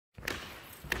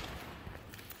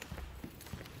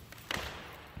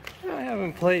I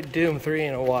haven't played Doom 3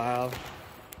 in a while.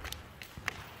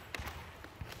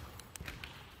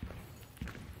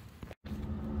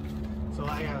 So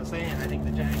like I was saying, I think the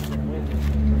Giants are going to win this.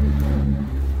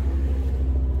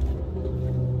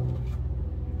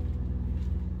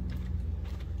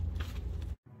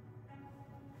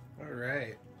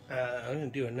 Alright, I'm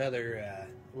going to do another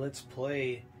Let's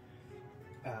Play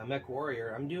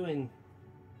MechWarrior. I'm doing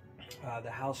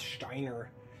the House Steiner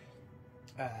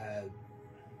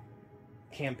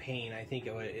campaign, I think it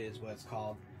is what it's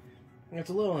called. And it's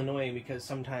a little annoying because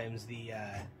sometimes the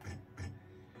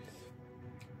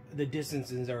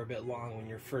distances are a bit long when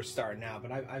you're first starting out,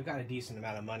 but I've got a decent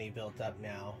amount of money built up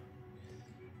now.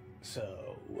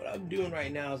 So what I'm doing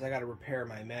right now is I got to repair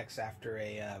my mechs after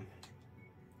a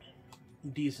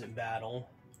decent battle.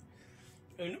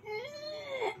 And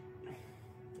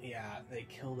yeah, they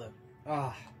killed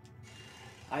a...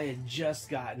 I had just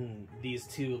gotten these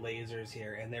two lasers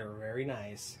here, and they were very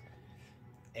nice,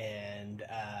 and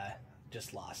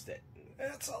just lost it.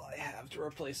 That's all I have to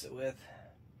replace it with.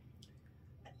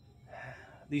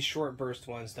 These short burst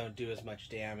ones don't do as much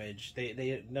damage.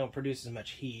 They don't produce as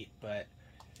much heat, but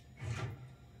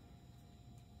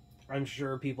I'm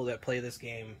sure people that play this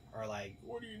game are like,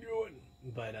 what are you doing?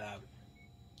 But I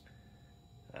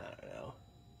don't know.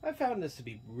 I found this to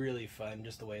be really fun,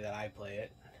 just the way that I play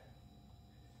it.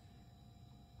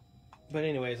 But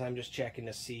anyways, I'm just checking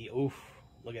to see. Oof,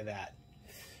 look at that.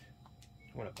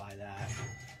 I want to buy that.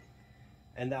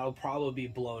 And that'll probably be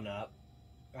blown up.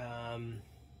 Yeah,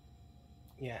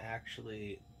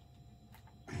 actually,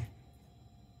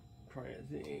 trying to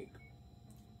think.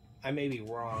 I may be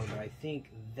wrong, but I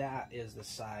think that is the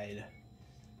side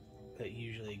that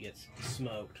usually gets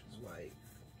smoked. Is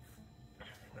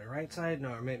my right side?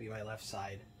 No, or maybe my left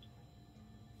side.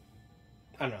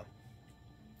 I don't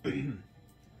know.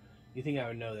 You think I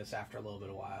would know this after a little bit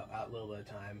of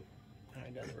time?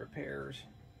 I've done the repairs.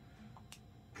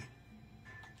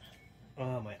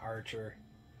 Oh, my Archer.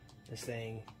 This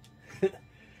thing.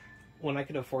 When I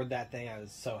could afford that thing, I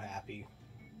was so happy.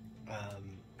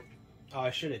 Oh, I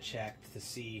should have checked to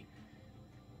see.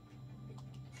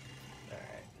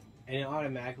 Alright. And it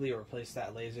automatically replaced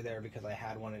that laser there because I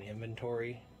had one in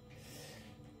inventory.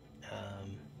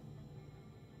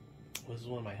 This is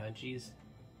one of my hunchies.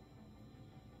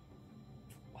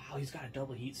 Wow, he's got a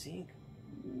double heat sink.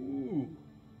 Ooh.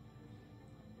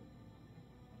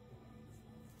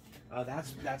 Oh,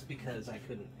 that's because I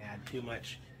couldn't add too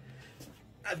much.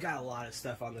 I've got a lot of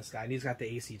stuff on this guy, and he's got the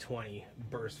AC-20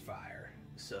 burst fire.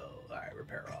 So, alright,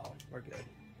 repair all. We're good.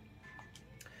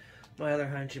 My other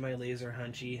hunchy, my laser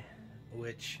hunchy,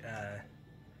 which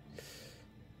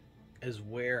is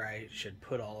where I should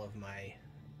put all of my,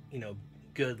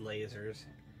 good lasers.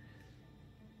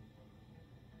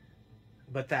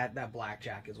 But that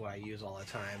blackjack is what I use all the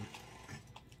time.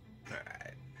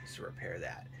 Alright, let's repair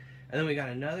that. And then we got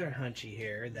another hunchy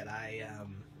here that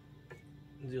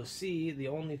you'll see the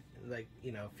only,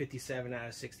 57 out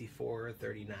of 64,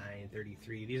 39,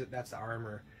 33. That's the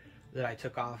armor that I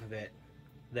took off of it.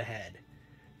 The head.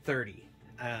 30.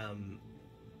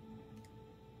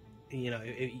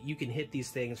 You can hit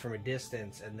these things from a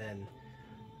distance,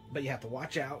 but you have to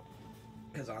watch out,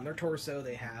 because on their torso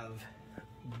they have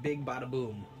big bada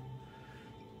boom.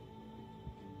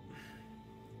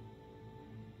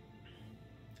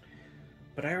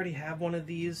 But I already have one of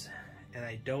these, and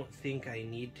I don't think I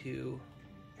need to,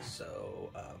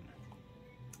 so I'm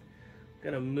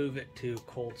gonna move it to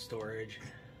cold storage.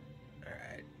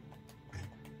 Alright.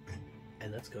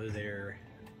 And let's go there.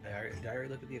 Did I already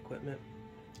look at the equipment?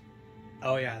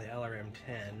 Oh yeah, the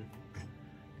LRM-10,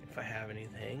 if I have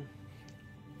anything.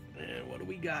 And what do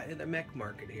we got in the mech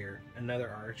market here? Another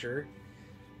Archer.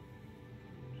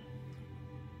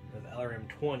 With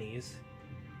LRM-20s.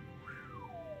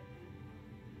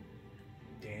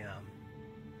 Damn.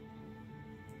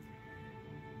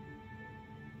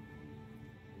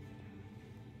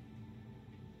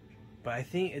 But I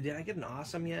think, did I get an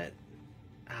awesome yet?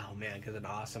 Oh man, because an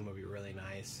awesome would be really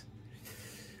nice.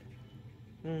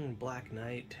 Black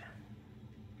Knight.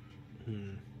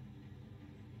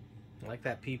 I like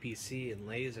that PPC and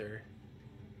laser.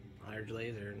 Large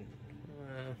laser.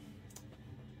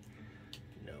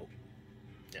 Nope.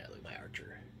 Yeah, look at my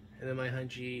Archer. And then my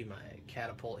Hunchy, my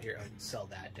Catapult here. I would sell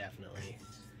that definitely.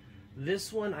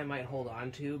 This one I might hold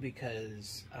on to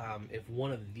because if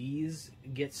one of these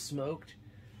gets smoked,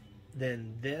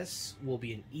 then this will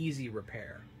be an easy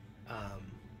repair.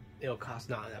 It'll cost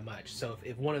not that much. So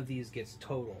if one of these gets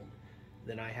totaled,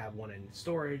 then I have one in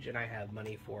storage and I have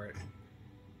money for it.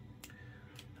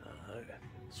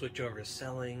 Switch over to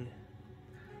selling.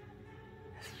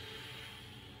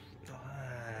 Oh,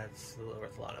 It's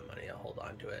worth a lot of money. I'll hold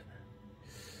on to it.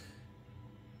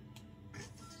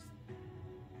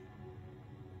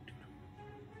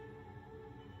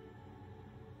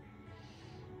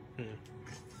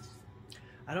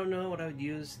 I don't know what I would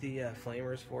use the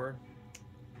flamers for.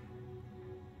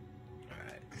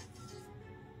 Alright.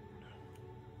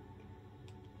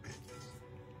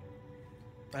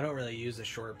 I don't really use the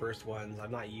short burst ones.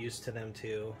 I'm not used to them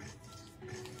too.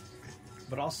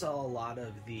 But I'll sell a lot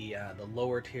of the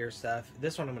lower tier stuff.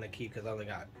 This one I'm going to keep because I only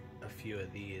got a few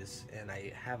of these. And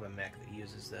I have a mech that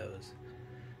uses those.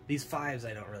 These 5s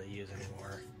I don't really use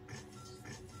anymore.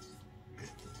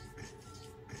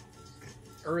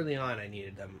 Early on, I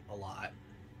needed them a lot.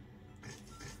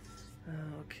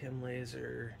 Oh, Chem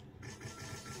Laser.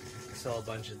 I sell a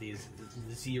bunch of these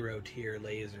 0 tier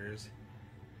lasers.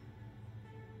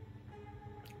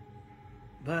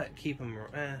 But keep them.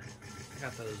 I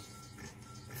got those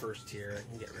first tier. I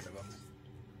can get rid of them.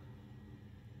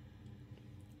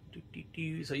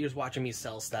 So you're just watching me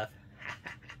sell stuff.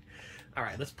 All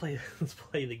right, let's play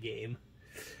the game.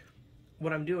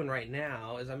 What I'm doing right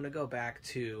now is I'm going to go back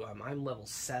to, I'm level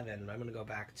 7, I'm going to go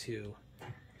back to,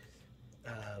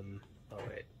 oh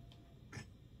wait,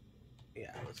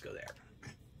 yeah, let's go there.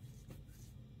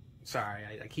 Sorry,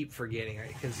 I keep forgetting,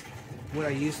 because what I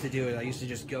used to do is I used to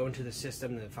just go into the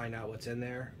system and find out what's in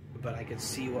there, but I could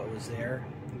see what was there.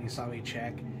 You saw me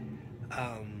check,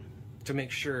 to make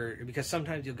sure, because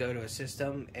sometimes you'll go to a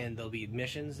system and there'll be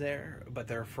missions there, but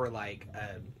they're for like,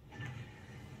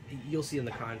 you'll see in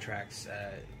the contracts,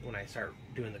 when I start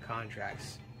doing the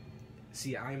contracts,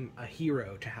 see, I'm a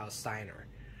hero to House Steiner.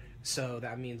 So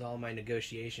that means all my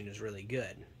negotiation is really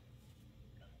good.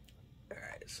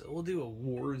 Alright, so we'll do a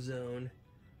war zone.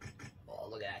 Oh,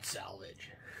 look at that salvage.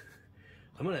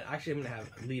 I'm gonna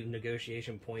leave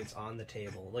negotiation points on the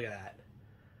table. Look at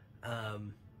that.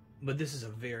 But this is a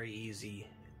very easy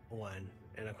one.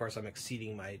 And of course I'm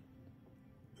exceeding my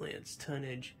lance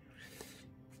tonnage.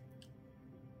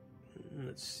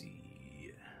 Let's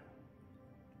see.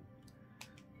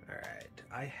 Alright,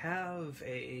 I have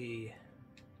a...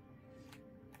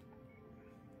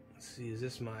 Let's see, is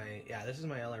this my... Yeah, this is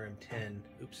my LRM-10.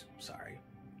 Oops, sorry.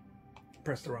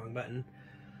 Pressed the wrong button.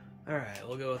 Alright,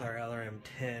 we'll go with our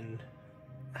LRM-10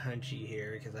 Hunchy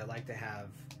here, because I like to have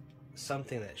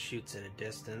something that shoots at a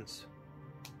distance.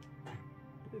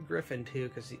 Griffin too,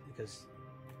 because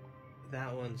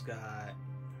that one's got...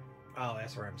 Oh,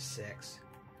 SRM-6.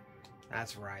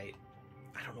 That's right.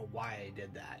 I don't know why I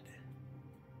did that.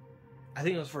 I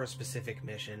think it was for a specific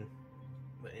mission.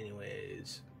 But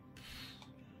anyways,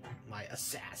 my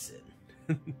assassin.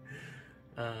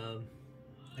 And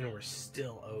we're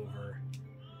still over.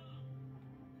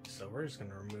 So we're just going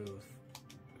to remove,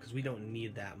 because we don't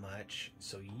need that much.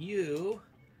 So you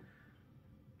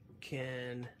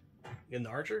can get the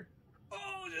archer.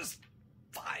 Oh, just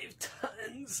 5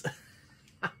 tons.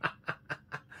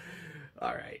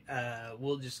 Alright,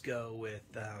 we'll just go with,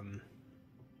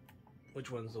 which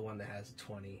one's the one that has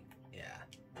 20? Yeah,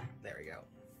 there we go.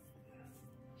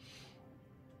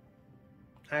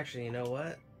 Actually, you know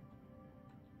what?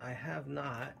 I have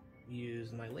not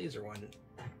used my laser one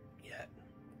yet.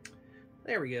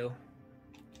 There we go.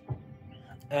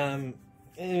 And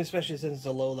especially since it's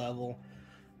a low level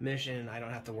mission, I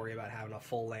don't have to worry about having a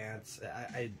full lance.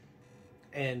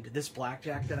 And this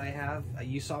blackjack that I have,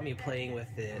 you saw me playing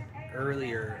with it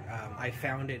earlier. I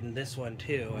found it in this one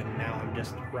too, and now I'm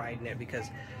just riding it because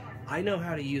I know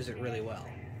how to use it really well.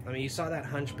 I mean, you saw that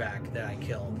hunchback that I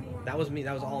killed. That was me.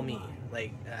 That was all me.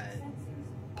 Like,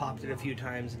 popped it a few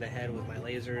times in the head with my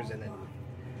lasers, and then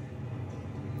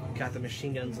got the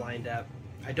machine guns lined up.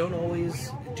 I don't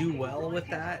always do well with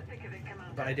that,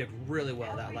 but I did really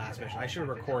well that last mission. I should have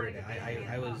recorded it.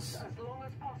 I was...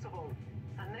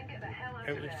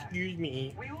 Excuse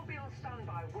me.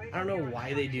 I don't know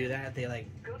why they do that. They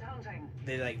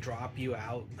like drop you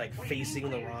out like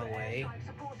facing the wrong way.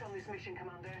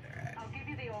 Alright.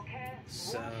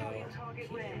 So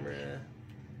camera.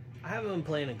 I haven't been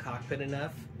playing in cockpit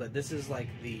enough, but this is like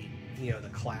the the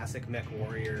classic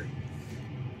MechWarrior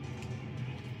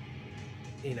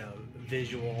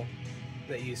visual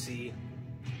that you see.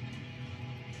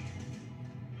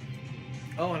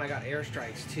 Oh, and I got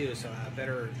airstrikes too, so I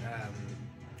better,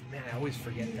 man, I always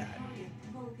forget that.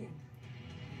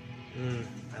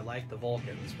 I like the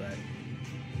Vulcans, but...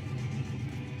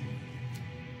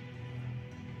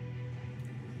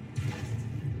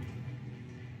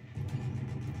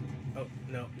 Oh,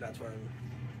 no, that's where I'm...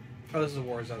 Oh, this is a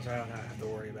war zone, so I don't have to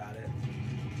worry about it.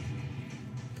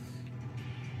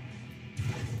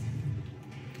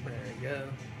 There we go.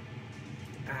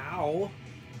 Ow!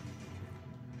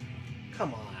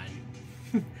 Come on.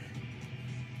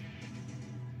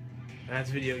 That's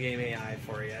video game AI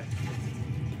for you.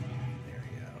 There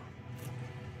we go.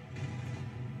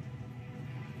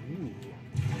 Ooh.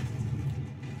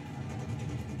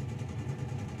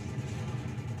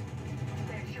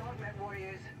 They're short,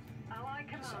 MechWarriors. Ally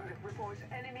command reports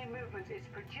enemy movement is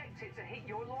projected to hit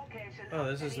your location. Oh,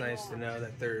 this is nice to know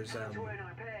that there's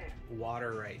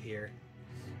water right here.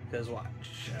 Because watch.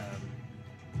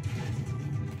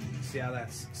 See how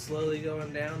that's slowly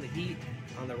going down? The heat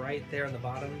on the right there on the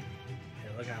bottom.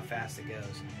 And look how fast it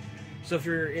goes. So if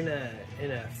you're in a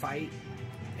fight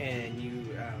and you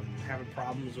having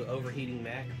problems with overheating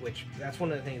mech, which that's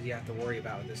one of the things you have to worry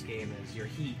about with this game is your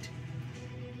heat.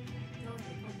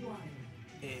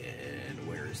 And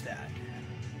where is that?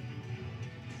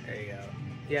 There you go.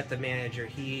 You have to manage your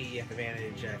heat. You have to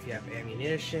manage if you have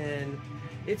ammunition.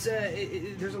 It's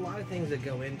there's a lot of things that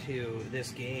go into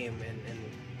this game, and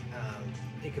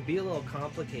it could be a little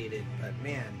complicated. But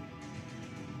man,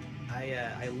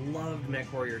 I loved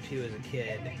MechWarrior 2 as a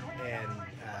kid, and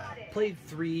played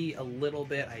 3 a little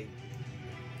bit.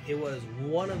 It was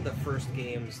one of the first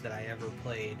games that I ever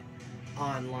played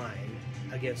online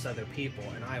against other people,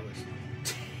 and I was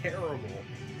terrible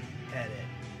at it.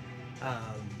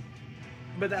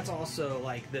 But that's also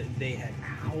like they had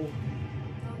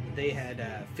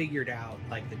figured out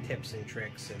like the tips and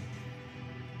tricks, and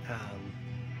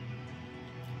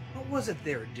what was it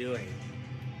they were doing?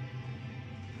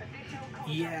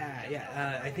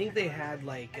 Yeah. I think they had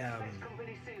like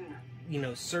you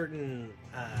know, certain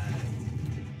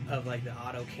of like the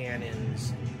auto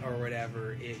cannons or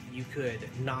whatever. You could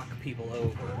knock people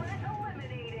over.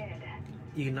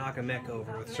 You can knock a mech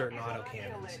over with certain auto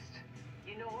cannons.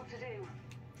 You know what to do.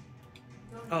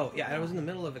 Oh yeah, I was in the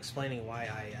middle of explaining why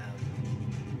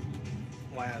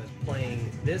I was playing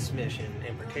this mission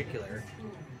in particular.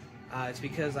 It's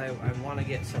because I want to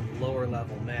get some lower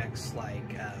level mechs,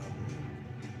 like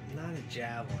not a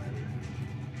javelin,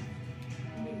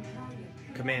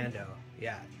 commando.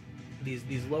 Yeah,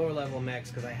 these lower level mechs,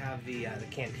 because I have the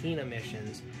cantina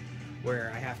missions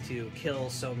where I have to kill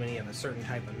so many of a certain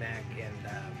type of mech, and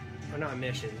or not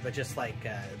missions, but just like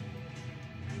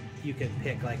you can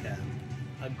pick like a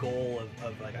goal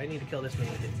of like, I need to kill this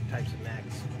many types of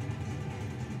mechs.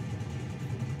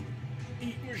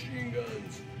 Eat machine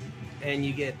guns! And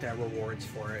you get rewards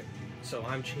for it. So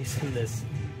I'm chasing this.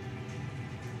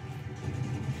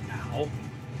 Ow.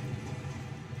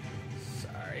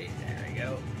 Sorry, there we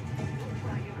go.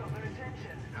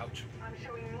 Ouch.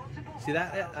 See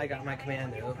that? I got my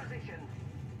commando.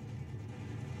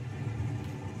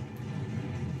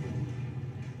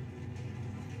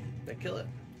 Did I kill it?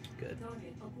 Good.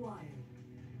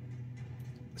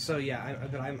 So yeah,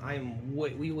 I'm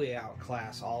way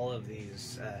outclass all of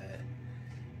these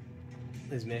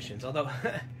missions. Although,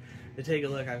 to take a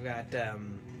look, I've got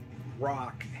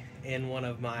rock in one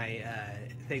of my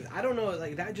things. I don't know,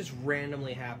 like that just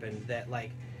randomly happened. That,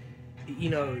 like, you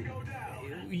know,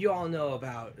 you all know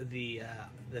about the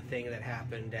thing that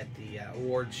happened at the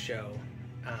awards show,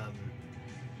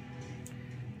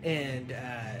 and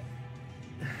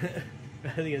I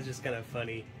think it's just kind of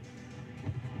funny.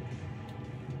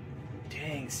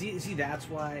 Dang, see, that's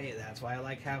why I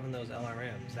like having those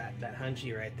LRMs. That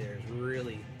hunchy right there is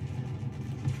really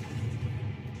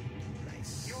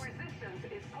nice. Your resistance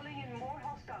is pulling in more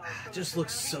hostiles. It just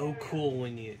looks so cool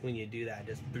when you do that.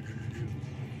 Just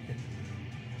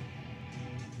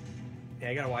yeah,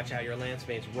 I gotta watch out. Your lance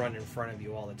mates run in front of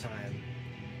you all the time.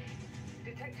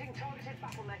 Detecting targeted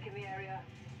battle mech in the area.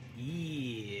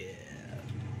 Yeah.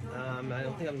 I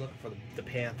don't think I'm looking for the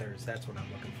Panthers. That's what I'm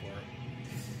looking for.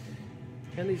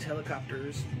 And these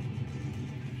helicopters.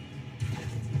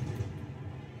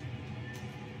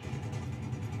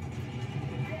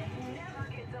 Never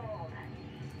gets old.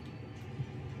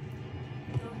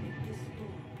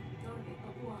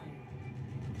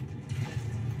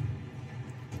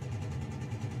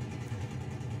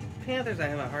 Panthers, I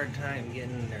have a hard time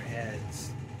getting in their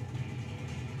heads.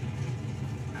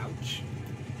 Ouch.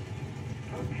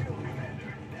 Kill,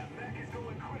 Commander. That mech is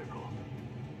going critical.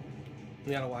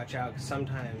 You gotta watch out, because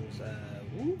sometimes,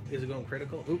 ooh, is it going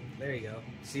critical? Oop, there you go.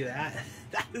 See that?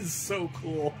 That is so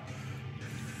cool.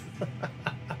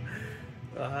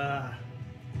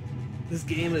 This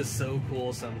game is so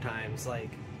cool sometimes.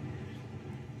 Like,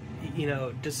 you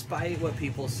know, despite what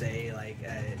people say, like,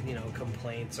 you know,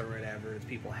 complaints or whatever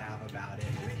people have about it.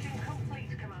 Mission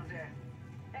complete, Commander.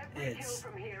 Every kill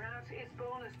from here out is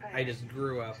bonus pay. I just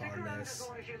grew up on this.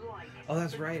 Oh,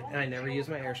 that's right, and I never used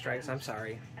my airstrikes. I'm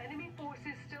sorry. Enemy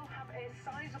forces still have a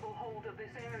sizable hold of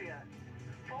this area.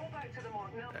 Fall back to the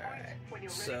mark now point when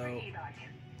you're ready for evac.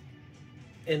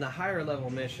 in the higher level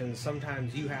missions,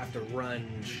 sometimes you have to run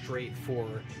straight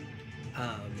for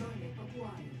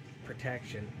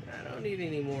protection. I don't need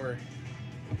any more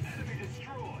Enemy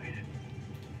destroyed.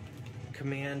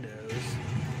 commandos.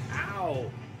 Ow!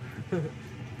 Mech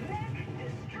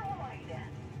destroyed.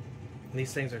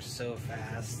 These things are so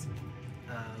fast.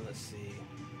 Let's see.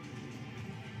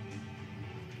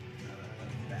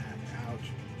 Back.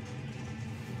 Ouch.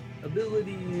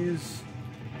 Abilities.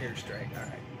 Airstrike.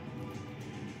 Alright.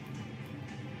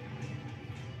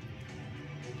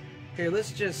 Here,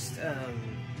 let's just, Sierra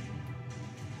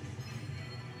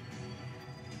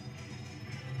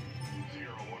 1-1,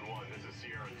 this is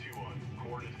Sierra 2-1.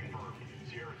 Coordinates confirmed.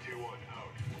 Sierra 2-1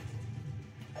 out.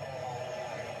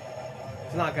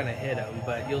 it's not gonna hit him,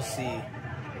 but you'll see.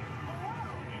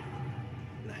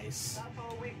 Nice. That's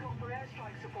all we've got for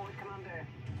airstrike support, Commander.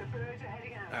 The birds are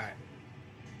heading out. Alright.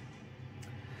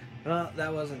 Well,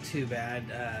 that wasn't too bad,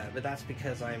 but that's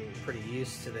because I'm pretty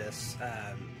used to this.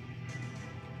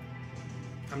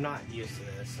 I'm not used to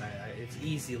this. It's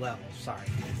easy level, sorry.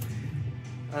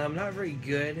 I'm not very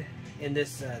good in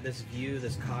this this view,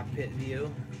 this cockpit view.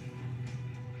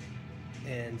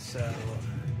 And so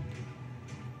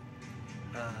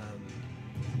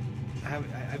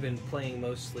I've been playing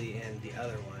mostly in the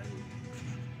other one.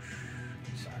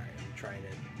 Sorry, I'm trying to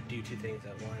do two things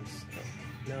at once.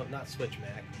 No, not switch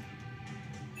Mac.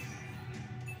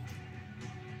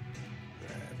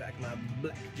 Back my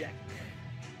blackjack.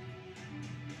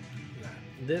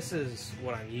 This is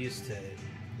what I'm used to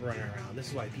running around. This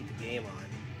is what I beat the game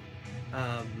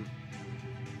on.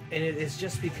 And it's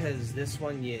just because this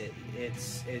one,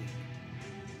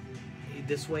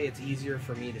 this way it's easier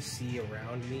for me to see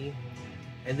around me.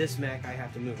 And this mech, I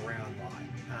have to move around a lot.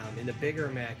 In the bigger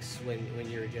mechs, when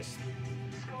you're just...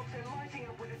 Scopes are lighting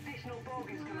up with additional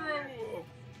bogies, Commander.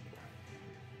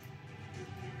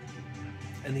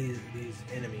 And these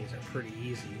enemies are pretty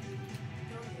easy.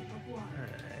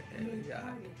 Alright, and we got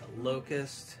a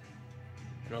locust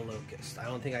and a locust. I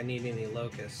don't think I need any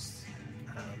locusts.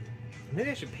 Maybe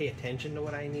I should pay attention to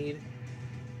what I need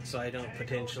so I don't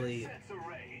potentially...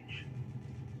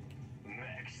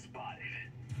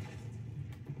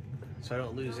 So I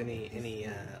don't lose any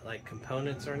like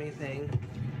components or anything.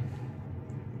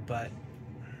 But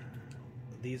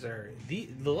these are... The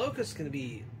locusts can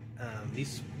be...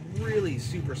 these really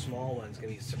super small ones can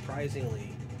be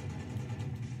surprisingly...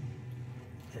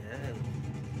 And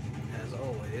as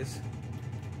always,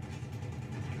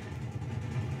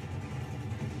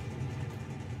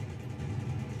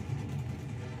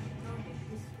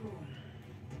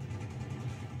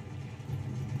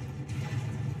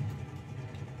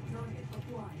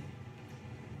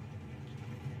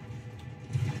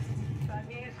 Bad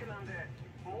news, Commander.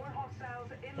 More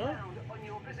hostiles inbound on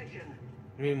your position.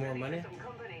 you need more money? Some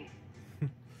company.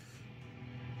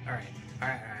 Alright.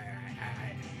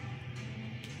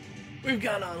 We've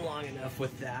gone on long enough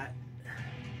with that.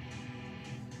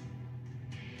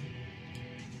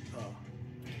 Oh,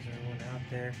 is there one out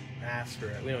there? Ah, screw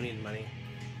it. We don't need money.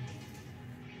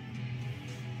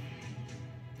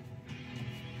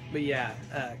 But yeah,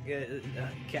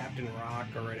 Captain Rock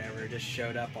or whatever just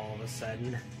showed up all of a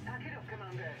sudden. Pack it up,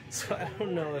 Commander. So I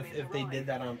don't know if they did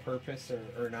that on purpose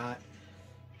or not.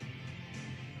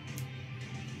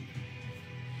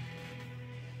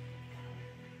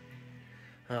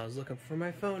 I was looking for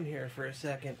my phone here for a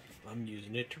second. I'm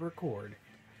using it to record.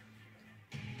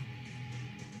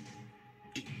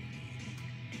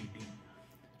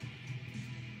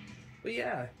 But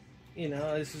yeah, you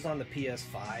know, this is on the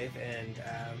PS5 and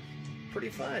pretty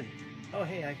fun. Oh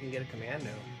hey, I can get a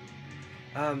commando.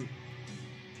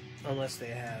 Unless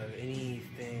they have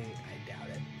anything, I doubt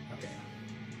it. Okay,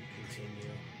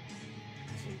 continue.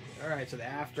 Alright, so the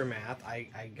aftermath,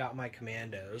 I got my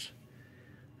commandos.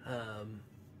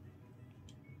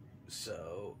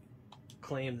 So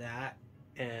claim that,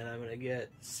 and I'm gonna get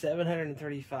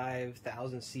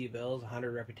 735,000 sea bills,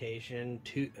 100 reputation,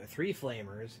 3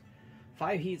 flamers,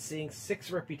 5 heat sinks,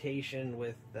 6 reputation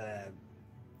with that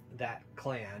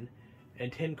clan,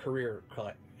 and 10 career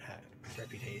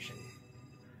reputation.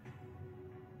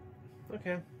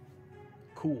 Okay,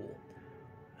 cool.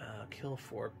 Kill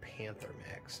 4 Panther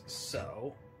mechs.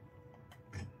 So,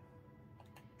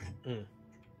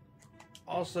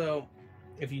 also,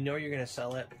 if you know you're going to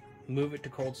sell it, move it to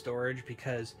cold storage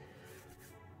because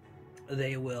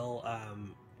they will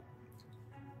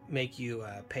make you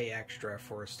pay extra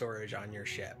for storage on your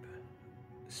ship.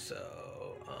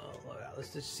 So,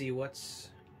 let's just see what's...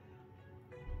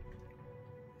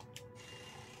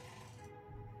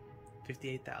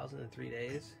 58,000 in 3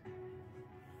 days.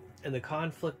 And the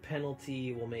conflict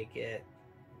penalty will make it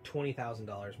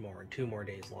 $20,000 more and 2 more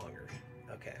days longer.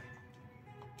 Okay.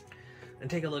 And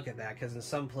take a look at that, because in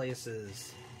some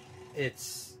places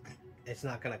it's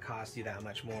not going to cost you that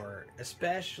much more,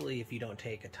 especially if you don't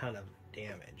take a ton of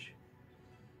damage.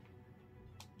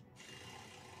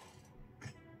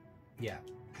 Yeah,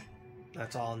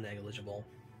 that's all negligible.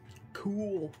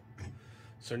 Cool.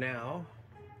 So now,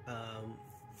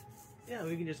 yeah,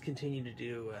 we can just continue to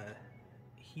do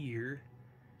here.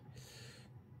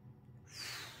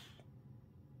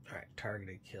 All right,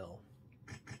 targeted kill.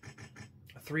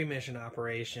 A 3-mission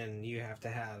operation. You have to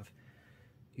have.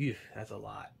 Ew, that's a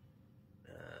lot.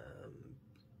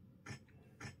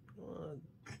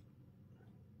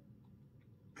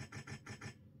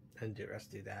 And let's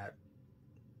do that.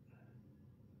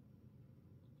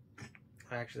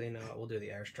 Actually, no, we'll do the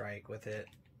airstrike with it.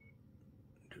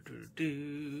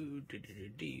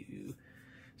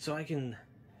 So I can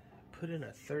put in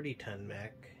a 30-ton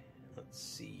mech. Let's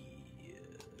see.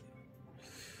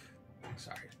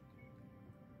 Sorry.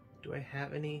 Do I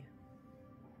have any?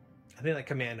 I think like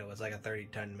Commando was like a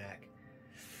 30-ton mech.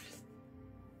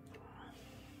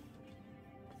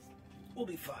 We'll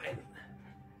be fine.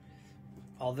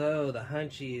 Although the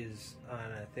Hunchies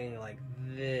on a thing like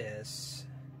this,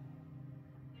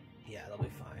 yeah, they'll be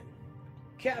fine.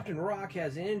 Captain Rock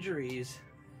has injuries.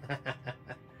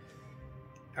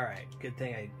 Alright, good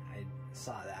thing I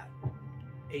saw that.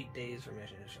 8 days for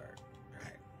mission to start.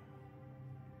 Alright.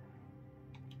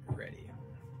 Ready.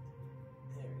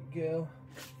 There we go.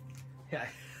 Yeah.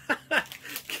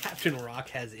 Captain Rock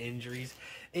has injuries.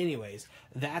 Anyways,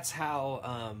 that's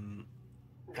how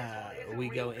we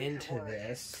go into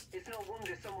this. It's no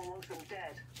wonder someone wants them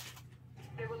dead.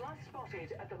 They were last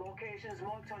spotted at the locations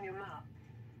marked on your map.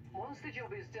 Once the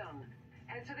job is done,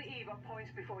 head to the EVA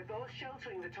point before those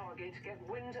sheltering the target get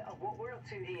wind of what we're up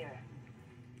to here.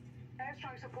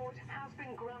 Airstrike support has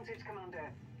been granted, Commander.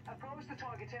 Approach the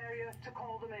target area to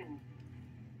call them in.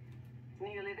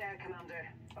 Nearly there, Commander.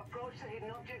 Approach the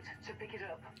hidden object to pick it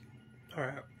up.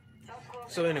 Alright.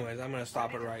 So anyways, I'm going to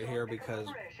stop it right here because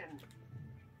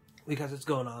it's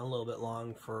going on a little bit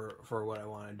long for what I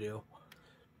want to do.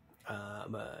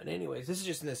 But anyways, this is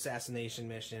just an assassination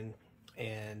mission,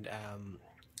 and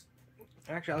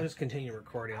actually I'll just continue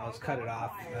recording. I'll just cut it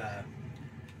off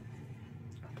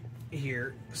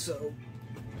here. So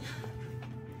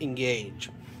engage.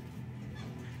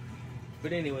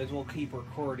 But anyways, we'll keep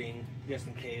recording just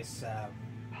in case.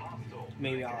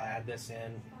 Maybe I'll add this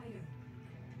in.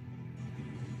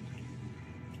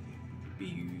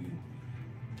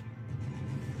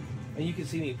 And you can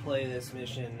see me play this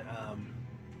mission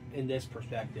in this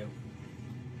perspective.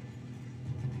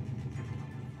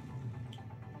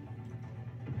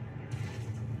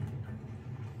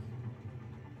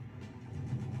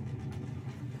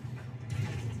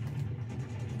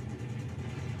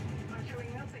 I'm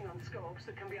showing nothing on scopes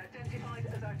that can be identified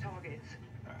as our targets.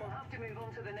 We'll have to move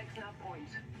on to the next nav point.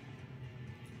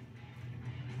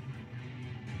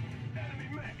 Enemy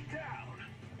mech down.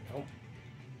 Oh.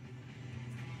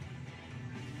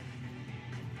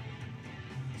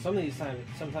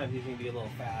 Sometimes these can be a little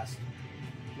fast,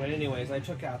 but anyways, I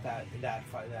took out that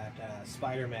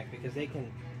spider mech because they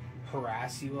can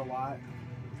harass you a lot,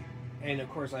 and of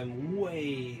course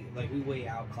we way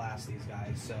outclass these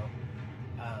guys, so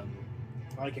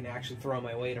I can actually throw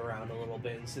my weight around a little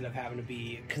bit instead of having to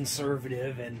be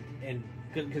conservative and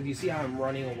because you see how I'm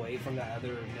running away from that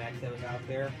other mech that was out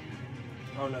there.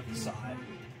 I don't know if you saw it.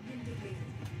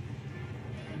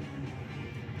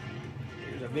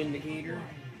 There's a Vindicator.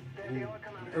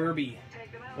 Irby.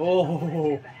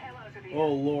 Oh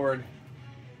Lord.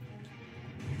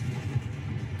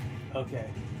 Okay.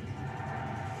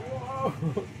 Whoa.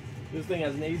 This thing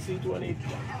has an AC-20.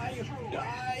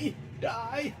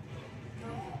 Die.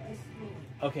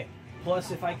 Okay.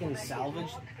 Plus, if I can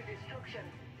salvage,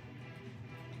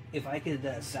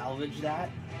 salvage that,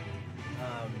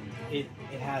 it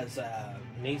has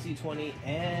an AC-20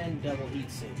 and double heat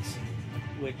sinks,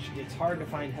 which it's hard to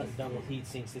find double heat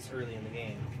sinks this early in the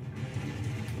game.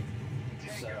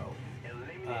 So,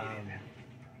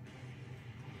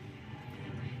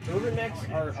 urban mechs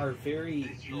are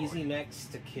very easy mechs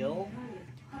to kill,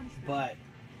 but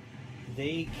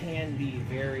they can be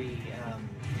very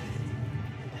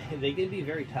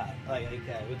tough.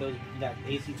 With that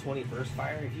AC-20 burst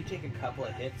fire, if you take a couple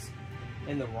of hits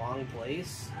in the wrong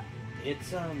place,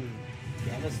 it's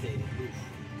devastating. Oof.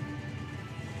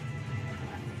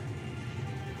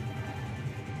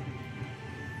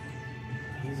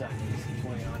 He's on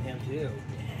AC-20 on him too.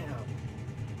 Damn.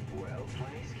 Well,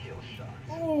 20 skill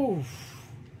shots. Oof.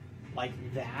 Like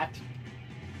that.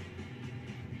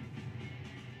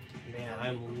 Man,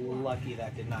 I'm lucky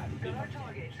that did not do Got our much.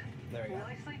 target. There we go.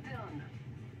 Nicely done.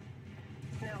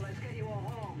 Now let's get you all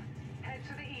home. Head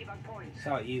to the evac point. See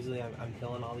how easily I'm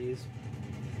killing all these?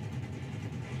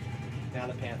 Now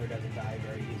the Panther doesn't die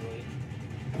very easily.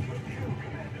 Good kill,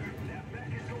 Commander. That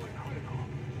mech is going critical.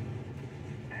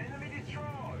 Enemy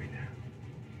destroyed.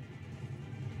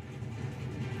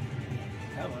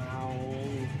 Come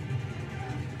on.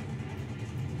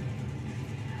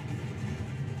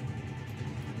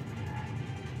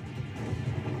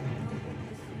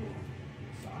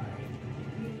 Sorry.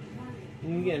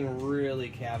 I'm getting really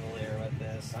cavalier with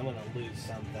this. I'm gonna lose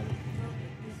something.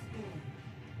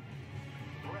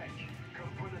 Wreck.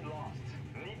 Component lost.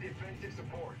 Need defensive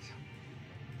support.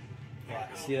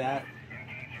 Yeah, see that?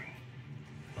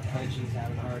 My Hunchy's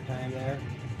having a hard time there.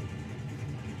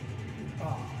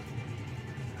 Oh.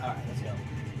 Alright, let's go.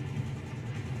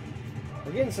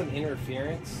 We're getting some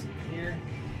interference here.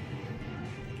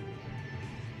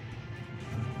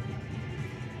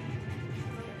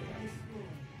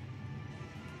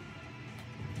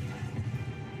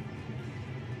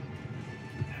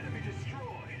 Enemy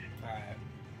destroyed. Alright.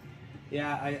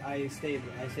 Yeah, I stayed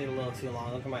a little too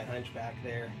long. Look at my hunch back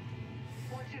there.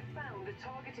 Once you've found the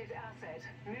targeted asset,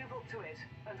 move up to it,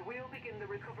 and we'll begin the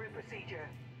recovery procedure.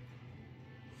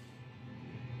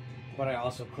 But I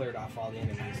also cleared off all the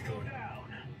enemies Go too. down.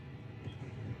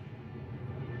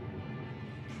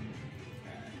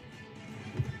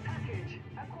 Package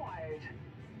acquired.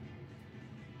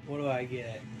 What do I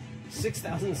get?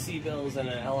 6,000 C-bills and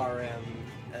an LRM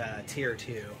tier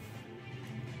 2.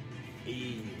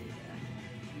 Yeah.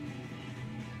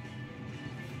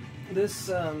 This,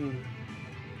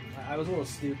 I was a little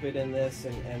stupid in this,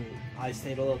 and I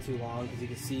stayed a little too long, because you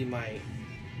can see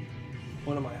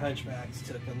one of my hunchbacks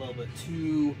took a little bit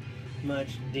too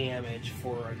much damage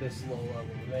for this low level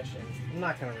mission. I'm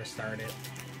not going to restart it.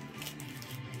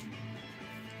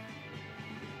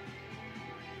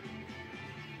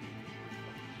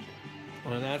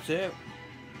 And that's it.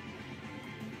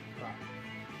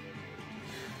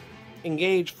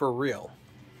 Engage for real.